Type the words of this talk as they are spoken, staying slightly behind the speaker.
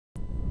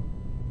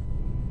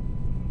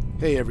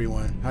Hey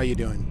everyone, how you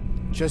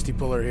doing? Chesty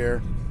Puller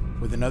here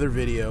with another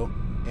video,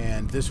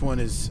 and this one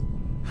is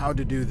how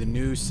to do the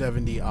new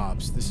 70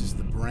 ops. This is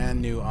the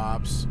brand new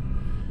ops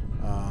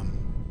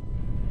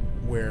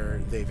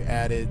where they've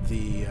added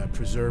the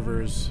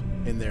preservers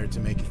in there to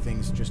make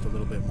things just a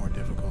little bit more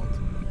difficult.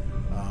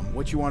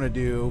 What you want to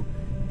do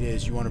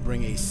is you want to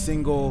bring a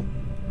single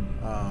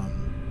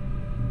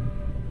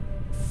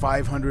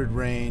 500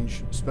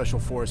 range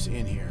special force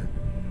in here.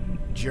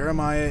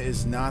 Jeremiah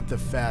is not the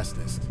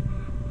fastest,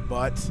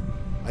 but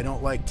I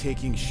don't like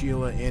taking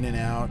Sheila in and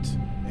out,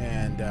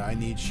 and I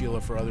need Sheila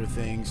for other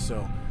things,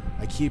 so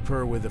I keep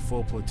her with a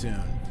full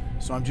platoon.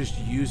 So I'm just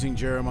using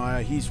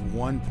Jeremiah. He's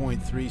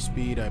 1.3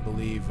 speed, I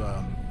believe.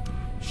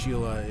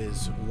 Sheila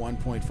is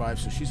 1.5,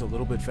 so she's a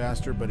little bit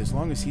faster, but as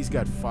long as he's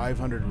got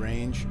 500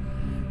 range,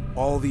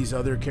 all these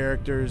other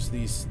characters,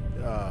 these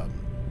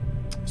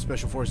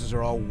special forces,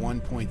 are all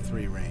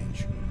 1.3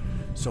 range.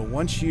 So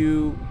once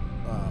you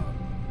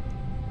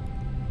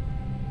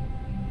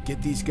get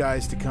these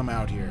guys to come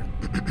out here.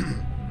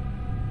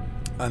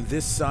 On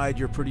this side,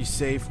 you're pretty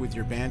safe with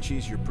your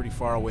Banshees. You're pretty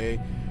far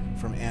away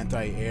from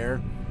anti-air,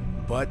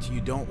 but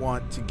you don't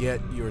want to get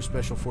your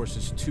special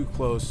forces too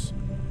close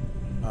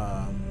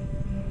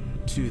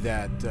to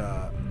that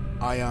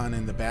ion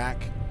in the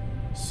back.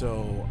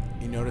 So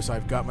you notice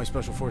I've got my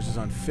special forces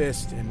on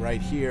fist, and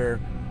right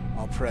here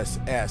I'll press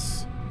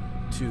S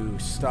to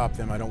stop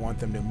them. I don't want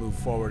them to move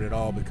forward at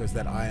all because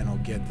that ion will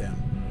get them.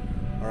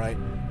 All right.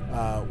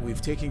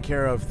 We've taken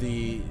care of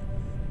the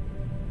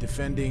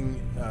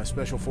defending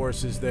special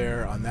forces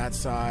there on that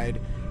side,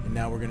 and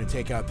now we're going to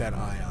take out that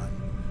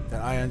ion.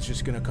 That ion's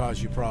just going to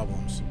cause you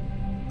problems.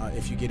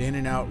 If you get in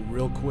and out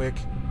real quick,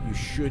 you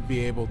should be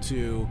able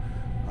to,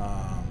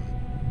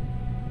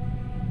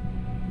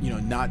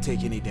 not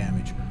take any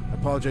damage. I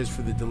apologize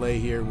for the delay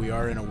here. We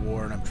are in a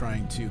war, and I'm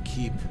trying to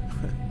keep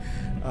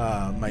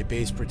my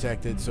base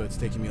protected, so it's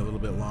taking me a little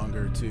bit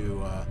longer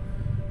to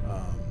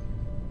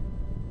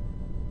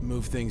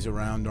move things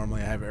around.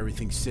 Normally I have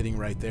everything sitting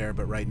right there,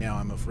 but right now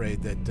I'm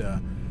afraid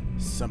that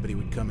somebody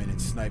would come in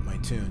and snipe my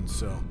tunes,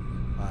 so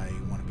I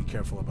want to be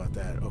careful about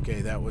that.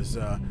 Okay, that was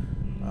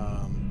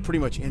pretty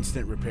much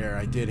instant repair.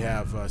 I did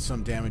have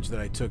some damage that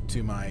I took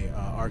to my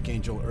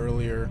Archangel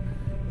earlier,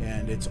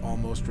 and it's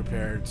almost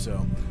repaired,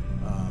 so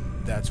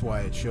that's why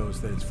it shows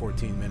that it's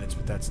 14 minutes,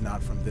 but that's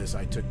not from this.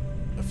 I took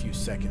a few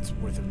seconds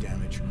worth of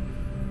damage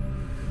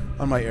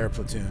on my air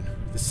platoon.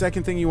 The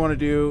second thing you want to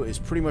do is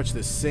pretty much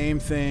the same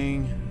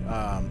thing.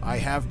 I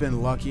have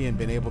been lucky and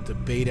been able to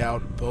bait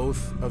out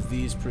both of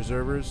these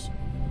preservers,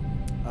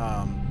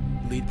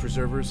 lead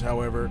preservers.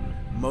 However,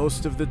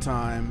 most of the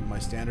time my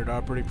standard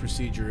operating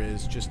procedure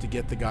is just to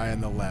get the guy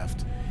on the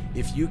left.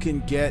 If you can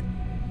get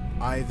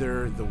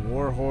either the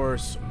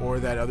Warhorse or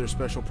that other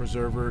special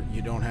preserver,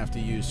 you don't have to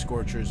use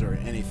Scorchers or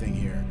anything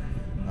here.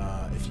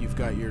 If you've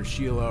got your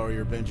Sheila or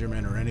your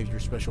Benjamin or any of your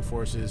special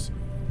forces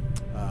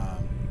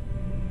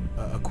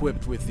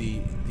equipped with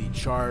the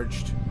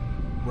charged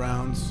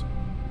rounds,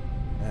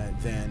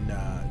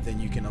 then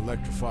you can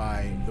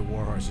electrify the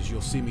Warhorses.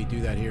 You'll see me do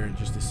that here in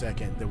just a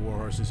second. The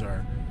Warhorses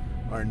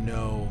are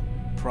no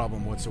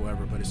problem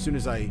whatsoever, but as soon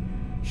as I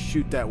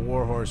shoot that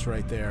Warhorse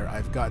right there,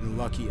 I've gotten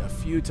lucky a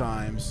few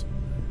times,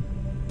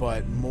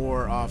 but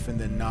more often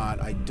than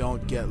not I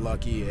don't get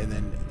lucky, and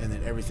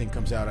then everything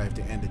comes out. I have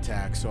to end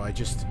attack, so I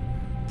just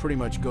pretty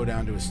much go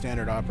down to a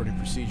standard operating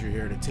procedure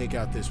here to take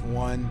out this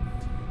one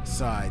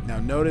side. Now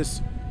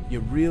notice you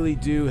really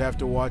do have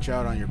to watch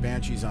out on your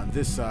Banshees on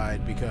this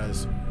side,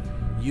 because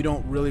you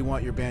don't really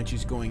want your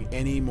Banshees going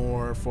any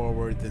more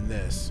forward than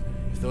this.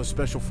 If those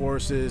special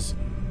forces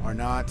are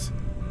not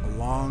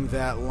along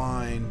that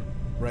line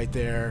right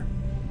there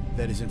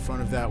that is in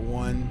front of that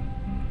one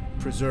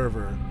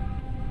preserver,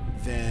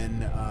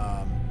 then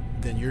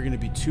you're going to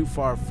be too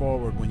far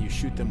forward when you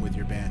shoot them with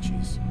your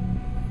Banshees.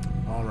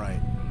 Alright,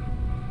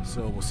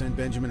 so we'll send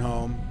Benjamin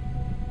home.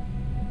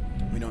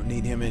 We don't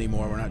need him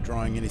anymore. We're not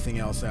drawing anything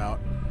else out.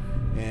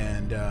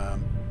 And I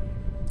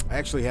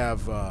actually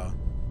have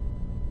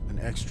an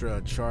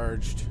extra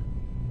charged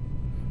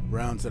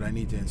rounds that I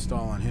need to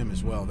install on him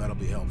as well. That'll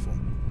be helpful.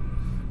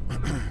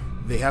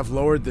 They have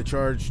lowered the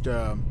charged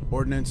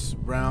ordnance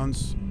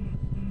rounds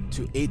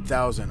to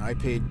 8,000. I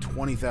paid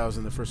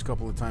 20,000 the first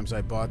couple of times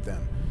I bought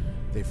them.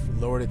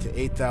 They've lowered it to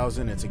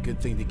 8,000. It's a good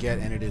thing to get,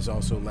 and it is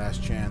also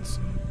last chance.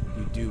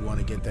 You do want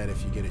to get that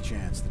if you get a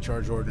chance. The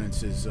charge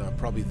ordnance is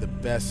probably the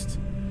best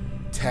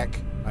tech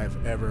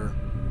I've ever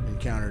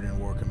encountered in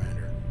War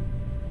Commander.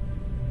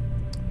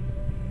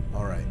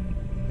 Alright,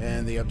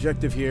 and the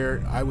objective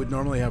here, I would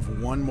normally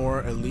have one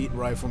more elite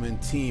rifleman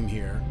team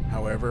here.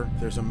 However,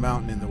 there's a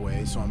mountain in the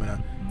way, so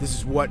this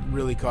is what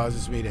really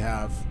causes me to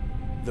have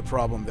the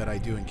problem that I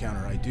do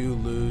encounter. I do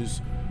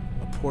lose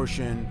a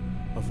portion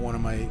of one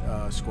of my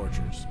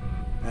Scorchers.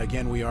 And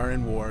again, we are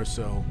in war,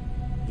 so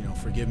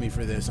forgive me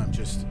for this. I'm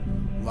just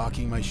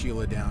locking my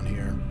Sheila down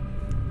here.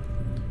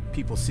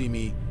 People see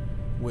me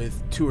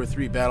with 2 or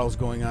 3 battles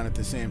going on at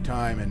the same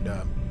time, and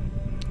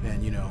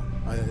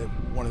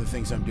one of the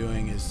things I'm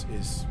doing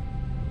is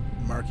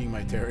marking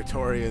my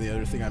territory, and the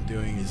other thing I'm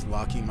doing is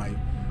locking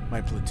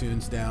my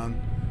platoons down.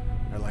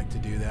 I like to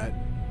do that.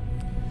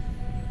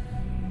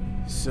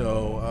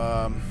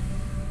 So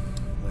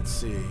let's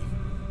see.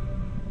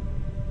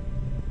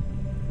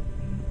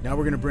 Now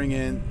we're going to bring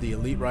in the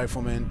elite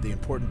riflemen. The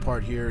important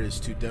part here is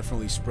to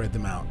definitely spread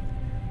them out.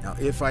 Now,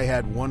 if I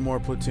had one more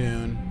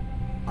platoon,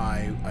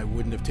 I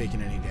wouldn't have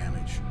taken any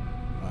damage.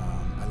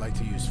 I like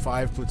to use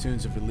 5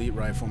 platoons of elite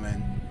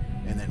riflemen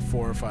and then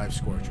 4 or 5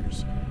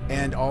 scorchers.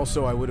 And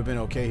also, I would have been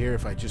okay here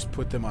if I just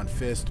put them on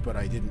fist, but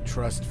I didn't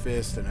trust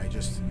fist, and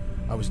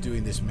I was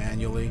doing this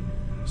manually,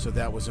 so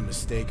that was a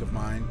mistake of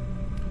mine.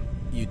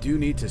 You do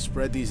need to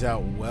spread these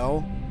out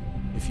well.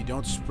 If you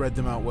don't spread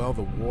them out well,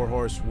 the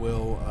warhorse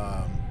will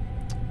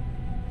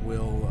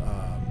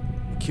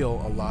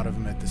kill a lot of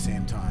them at the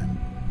same time.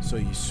 So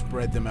you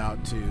spread them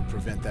out to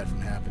prevent that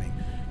from happening.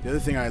 The other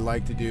thing I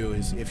like to do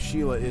is, if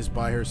Sheila is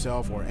by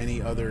herself or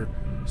any other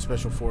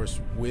special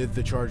force with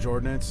the charged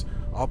ordnance,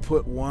 I'll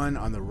put one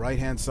on the right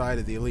hand side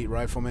of the elite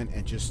rifleman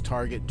and just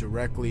target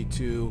directly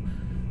to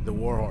the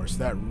warhorse.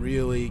 That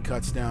really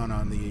cuts down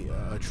on the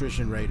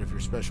attrition rate of your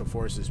special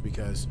forces,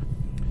 because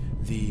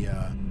the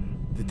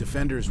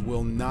defenders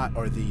will not,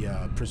 or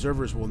the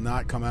preservers will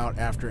not come out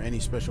after any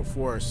special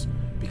force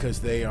because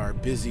they are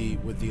busy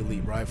with the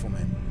elite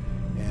riflemen,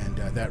 and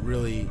that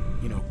really,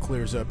 you know,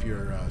 clears up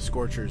your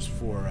scorchers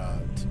for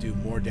to do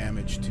more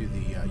damage to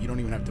the. You don't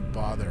even have to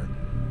bother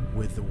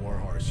with the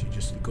warhorse. You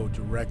just go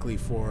directly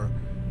for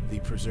the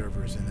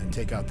preservers and then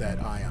take out that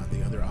ion,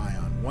 the other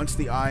ion. Once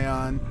the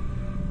ion,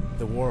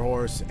 the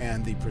warhorse,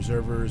 and the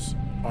preservers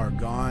are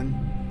gone,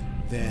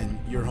 then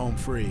you're home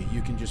free.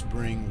 You can just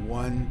bring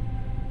one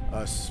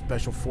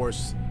special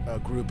force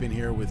group in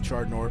here with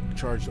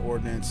charged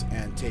ordnance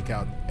and take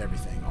out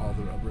everything, all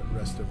the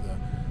rest of the.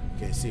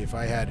 Okay, see, if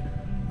I had,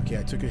 okay,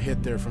 I took a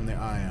hit there from the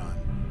ion.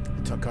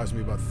 It caused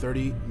me about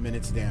 30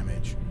 minutes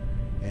damage,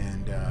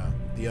 and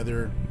the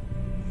other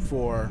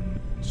 4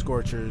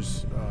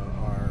 scorchers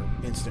are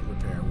instant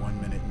repair,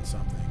 1 minute and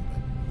something.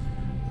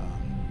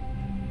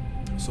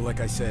 But, so like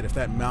I said, if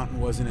that mountain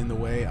wasn't in the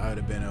way, I would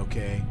have been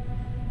okay.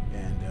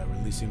 And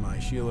releasing my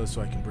Sheila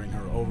so I can bring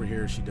her over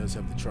here. She does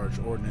have the charged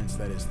ordnance.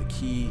 That is the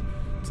key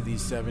to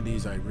these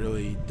 70s. I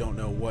really don't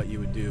know what you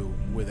would do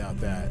without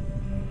that.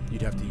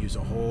 You'd have to use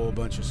a whole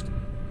bunch of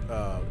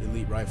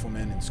elite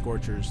riflemen and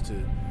scorchers to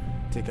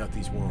take out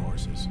these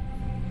warhorses.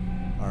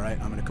 Alright,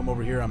 I'm going to come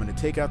over here. I'm going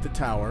to take out the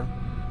tower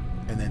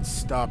and then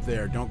stop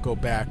there. Don't go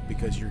back,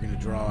 because you're going to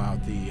draw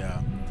out the...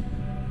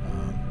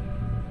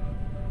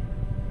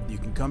 you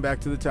can come back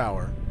to the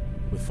tower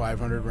with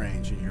 500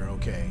 range and you're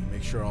okay.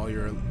 Make sure all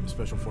your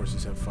special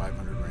forces have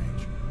 500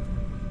 range.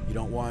 You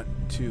don't want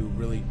to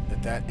really,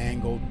 at that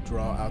angle,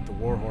 draw out the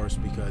warhorse,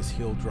 because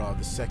he'll draw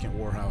the second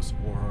warhorse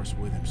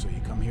with him. So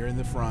you come here in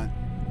the front.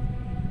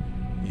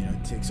 You know,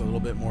 it takes a little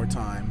bit more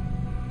time.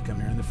 You come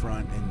here in the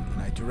front,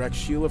 and I direct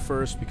Sheila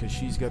first because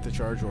she's got the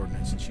charge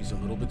ordnance, and she's a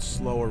little bit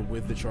slower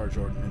with the charge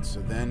ordnance.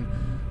 So then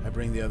I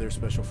bring the other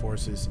special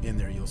forces in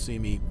there. You'll see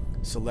me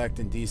select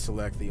and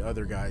deselect the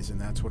other guys,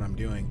 and that's what I'm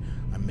doing.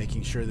 I'm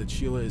making sure that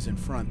Sheila is in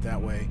front.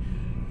 That way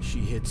she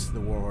hits the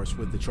warhorse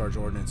with the charge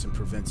ordnance and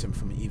prevents him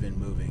from even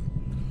moving.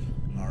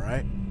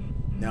 Alright,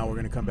 now we're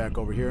going to come back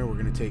over here and we're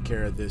going to take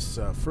care of this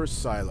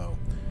first silo.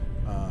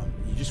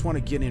 You just want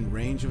to get in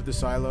range of the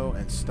silo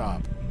and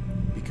stop,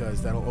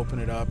 because that'll open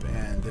it up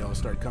and they'll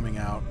start coming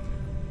out.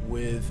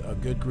 With a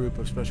good group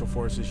of special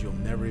forces, you'll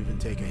never even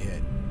take a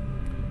hit.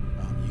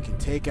 You can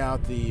take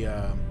out the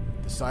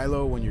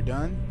silo when you're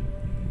done,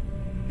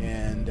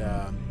 and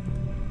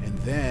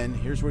then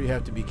here's where you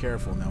have to be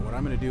careful. Now what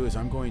I'm going to do is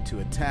I'm going to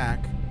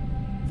attack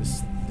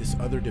this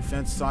other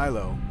defense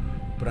silo,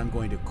 but I'm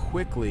going to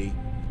quickly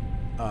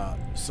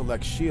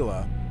select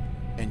Sheila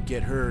and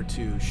get her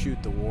to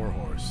shoot the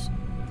warhorse.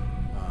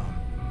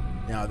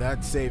 Now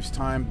that saves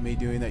time, me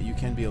doing that. You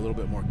can be a little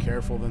bit more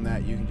careful than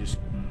that. You can just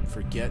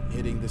forget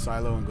hitting the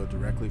silo and go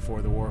directly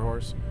for the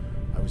warhorse.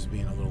 I was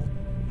being a little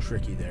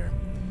tricky there.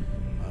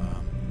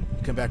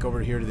 Come back over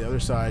here to the other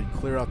side,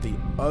 clear out the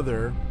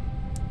other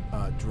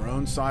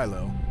drone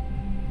silo,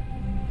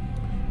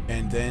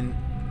 and then,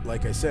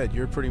 like I said,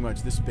 you're pretty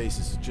much, this base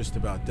is just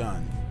about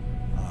done.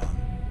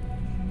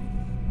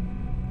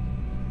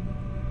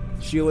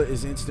 Sheila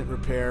is instant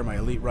repair, my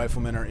elite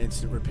riflemen are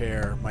instant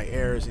repair, my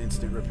air is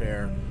instant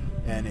repair,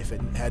 and if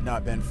it had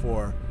not been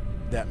for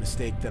that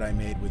mistake that I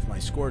made with my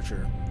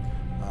scorcher,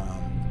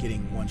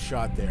 getting one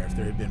shot there, if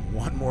there had been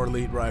one more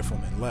elite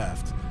rifleman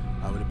left,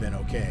 I would have been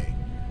okay.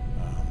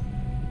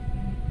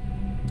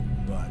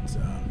 But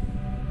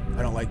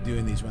I don't like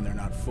doing these when they're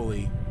not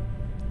fully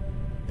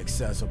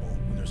accessible,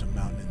 when there's a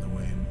mountain in the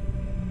way.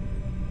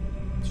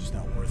 It's just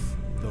not worth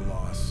the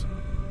loss.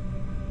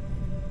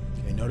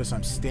 Okay, notice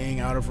I'm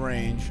staying out of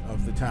range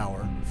of the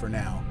tower for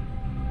now.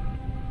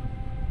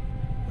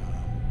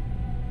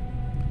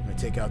 I'm going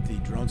to take out the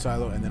drone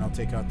silo, and then I'll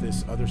take out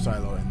this other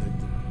silo, and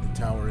the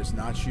tower is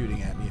not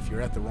shooting at me. If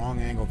you're at the wrong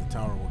angle, the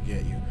tower will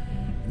get you.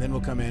 And then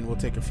we'll come in, we'll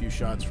take a few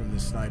shots from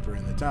this sniper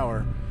in the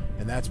tower,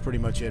 and that's pretty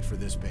much it for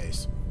this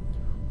base.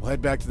 we'll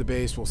head back to the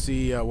base. We'll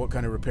see what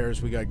kind of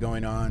repairs we got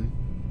going on,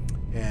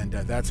 and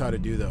that's how to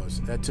do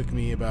those. That took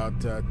me about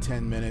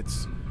 10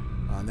 minutes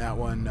on that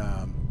one.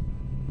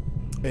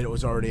 It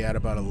was already at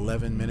about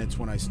 11 minutes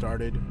when I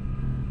started,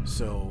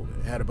 so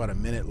it had about a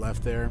minute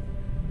left there.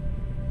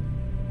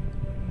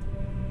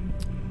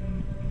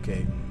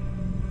 Okay,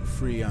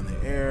 free on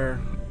the air.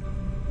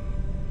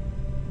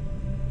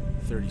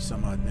 30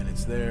 some odd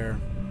minutes there.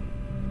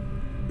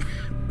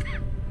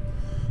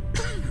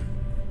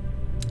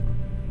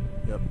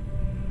 Yep.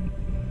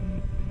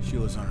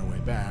 Sheila's on her way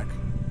back.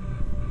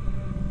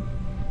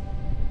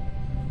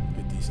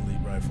 Get these elite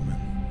riflemen.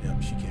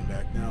 Yep, she came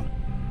back now.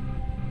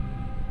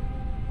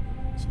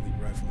 This elite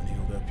rifleman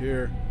healed up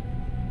here.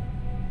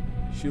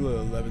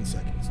 Sheila, 11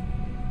 seconds.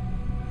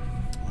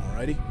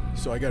 Alrighty.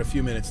 So I got a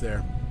few minutes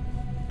there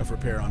of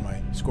repair on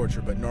my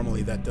Scorcher, but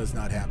normally that does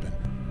not happen.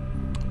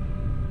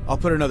 I'll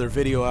put another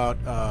video out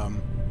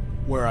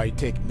where I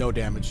take no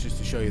damage, just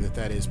to show you that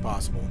that is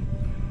possible,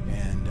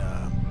 and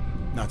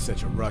not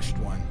such a rushed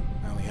one.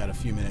 I only had a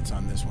few minutes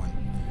on this one.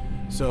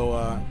 So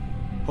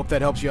hope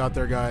that helps you out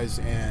there, guys,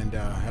 and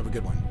have a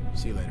good one.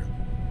 See you later.